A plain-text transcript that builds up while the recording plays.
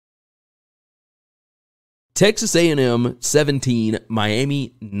Texas A&M 17,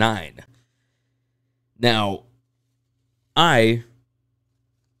 Miami 9. Now, I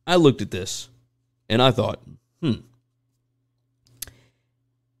looked at this and I thought,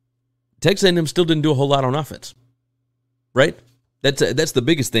 Texas A&M still didn't do a whole lot on offense, right? That's the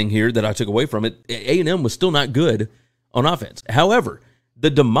biggest thing here that I took away from it. A&M was still not good on offense. However, the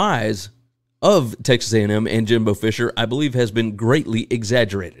demise of Texas A&M and Jimbo Fisher, I believe, has been greatly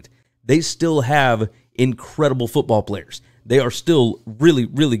exaggerated. They still have incredible football players. They are still really,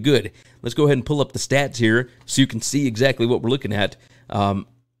 really good. Let's go ahead and pull up the stats here so you can see exactly what we're looking at.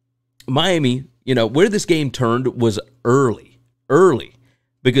 Miami, where this game turned was early,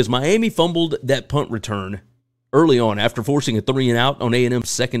 because Miami fumbled that punt return early on after forcing a 3-and-out on A&M's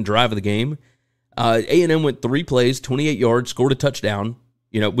second drive of the game. A&M went 3 plays, 28 yards, scored a touchdown,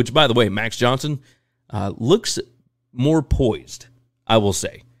 which, by the way, Max Johnson looks more poised, I will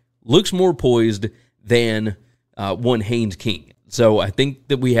say. Looks more poised than one Haynes King. So I think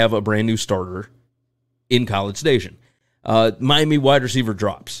that we have a brand new starter in College Station. Miami wide receiver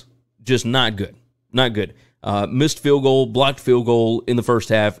drops. Just not good. Not good. Missed field goal, blocked field goal in the first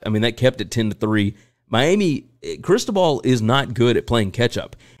half. I mean, that kept it 10-3. Miami, Cristobal is not good at playing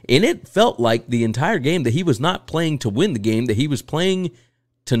catch-up. And it felt like the entire game that he was not playing to win the game, that he was playing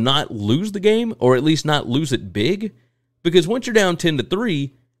to not lose the game, or at least not lose it big. Because once you're down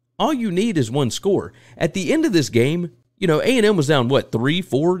 10-3, all you need is one score. At the end of this game, A&M was down, 3,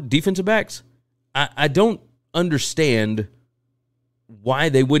 4 defensive backs? I don't understand why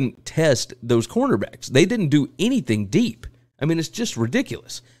they wouldn't test those cornerbacks. They didn't do anything deep. I mean, it's just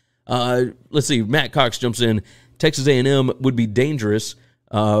ridiculous. Let's see. Matt Cox jumps in. Texas A&M would be dangerous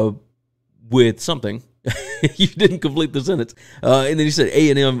with something. You didn't complete the sentence. And then he said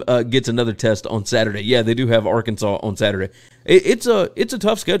A&M gets another test on Saturday. Yeah, they do have Arkansas on Saturday. It's a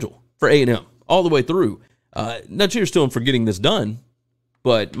tough schedule for A&M all the way through. Not cheers to them for getting this done,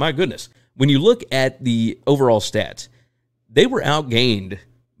 but my goodness. When you look at the overall stats, they were outgained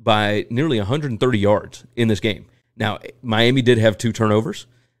by nearly 130 yards in this game. Now, Miami did have 2 turnovers.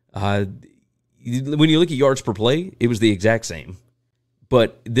 When you look at yards per play, it was the exact same.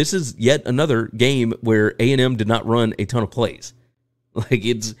 But this is yet another game where A&M did not run a ton of plays. Like,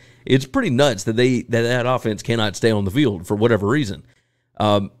 it's pretty nuts that that offense cannot stay on the field for whatever reason.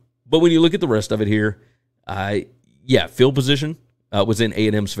 But when you look at the rest of it here, field position was in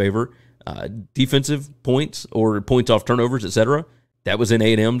A&M's favor. Defensive points or points off turnovers, etc., that was in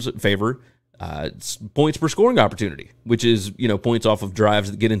A&M's favor. Points per scoring opportunity, which is, points off of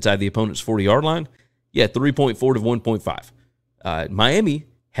drives that get inside the opponent's 40-yard line. 3.4 to 1.5. Miami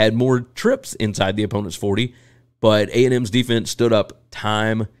had more trips inside the opponent's 40, but A&M's defense stood up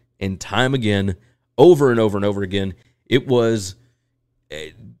time and time again, over and over and over again. It was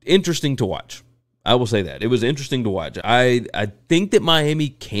interesting to watch. I will say that. It was interesting to watch. I think that Miami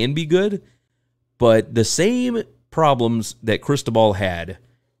can be good, but the same problems that Cristobal had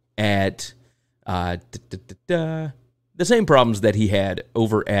at the same problems that he had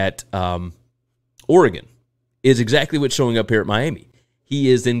over at Oregon is exactly what's showing up here at Miami.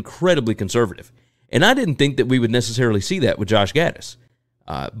 He is incredibly conservative. And I didn't think that we would necessarily see that with Josh Gaddis.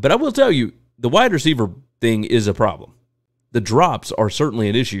 But I will tell you, the wide receiver thing is a problem. The drops are certainly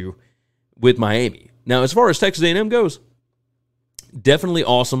an issue with Miami. Now, as far as Texas A&M goes, definitely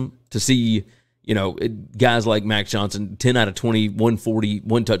awesome to see, guys like Max Johnson, 10 out of 20, 140,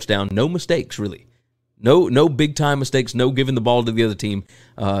 1 touchdown, no mistakes, really. No big-time mistakes, no giving the ball to the other team.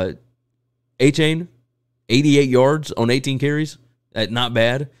 A-Chain, 88 yards on 18 carries, not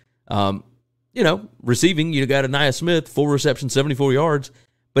bad. Receiving, you got Anaya Smith, 4 receptions, 74 yards.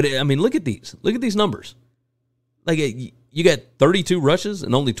 But, look at these. Look at these numbers. Like, you got 32 rushes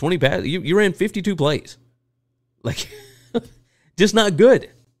and only 20 passes. You ran 52 plays. Like, just not good.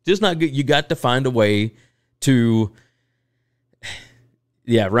 Just not good. You got to find a way to,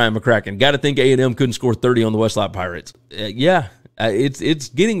 Ryan McCracken. Got to think A&M couldn't score 30 on the Westlake Pirates. It's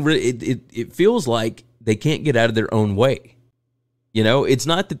getting, it feels like they can't get out of their own way. It's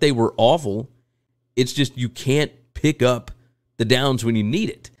not that they were awful. It's just you can't pick up the downs when you need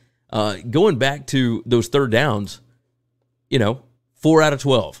it. Going back to those third downs, 4 out of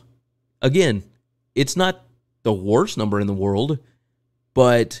 12. Again, it's not the worst number in the world,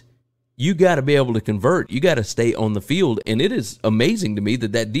 but you got to be able to convert. You got to stay on the field, and it is amazing to me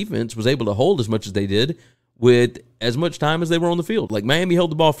that defense was able to hold as much as they did with as much time as they were on the field. Like, Miami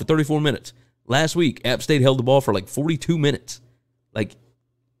held the ball for 34 minutes. Last week, App State held the ball for 42 minutes. Like,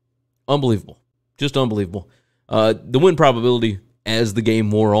 unbelievable. Just unbelievable. The win probability as the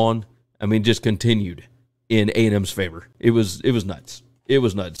game wore on, just continued in A&M's favor. It was nuts. It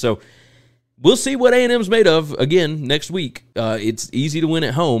was nuts. So we'll see what A&M's made of again next week. It's easy to win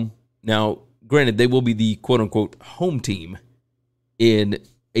at home. Now, granted, they will be the quote-unquote home team in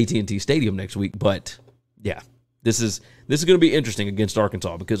AT&T Stadium next week, but yeah, this is going to be interesting against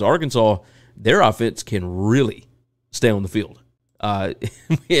Arkansas because Arkansas, their offense can really stay on the field.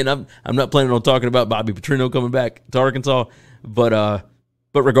 And I'm not planning on talking about Bobby Petrino coming back to Arkansas, but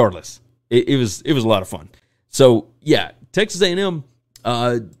regardless, it was a lot of fun. So yeah, Texas A&M,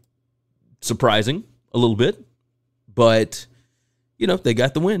 surprising a little bit, but they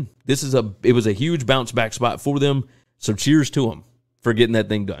got the win. It was a huge bounce back spot for them. So cheers to them for getting that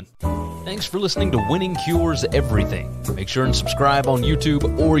thing done. Thanks for listening to Winning Cures Everything. Make sure and subscribe on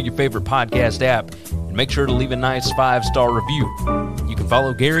YouTube or your favorite podcast app, and make sure to leave a nice 5-star review. You can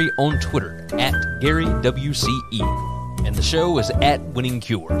follow Gary on Twitter @GaryWCE, and the show is @Winning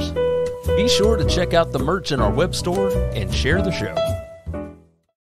Cures. Be sure to check out the merch in our web store and share the show.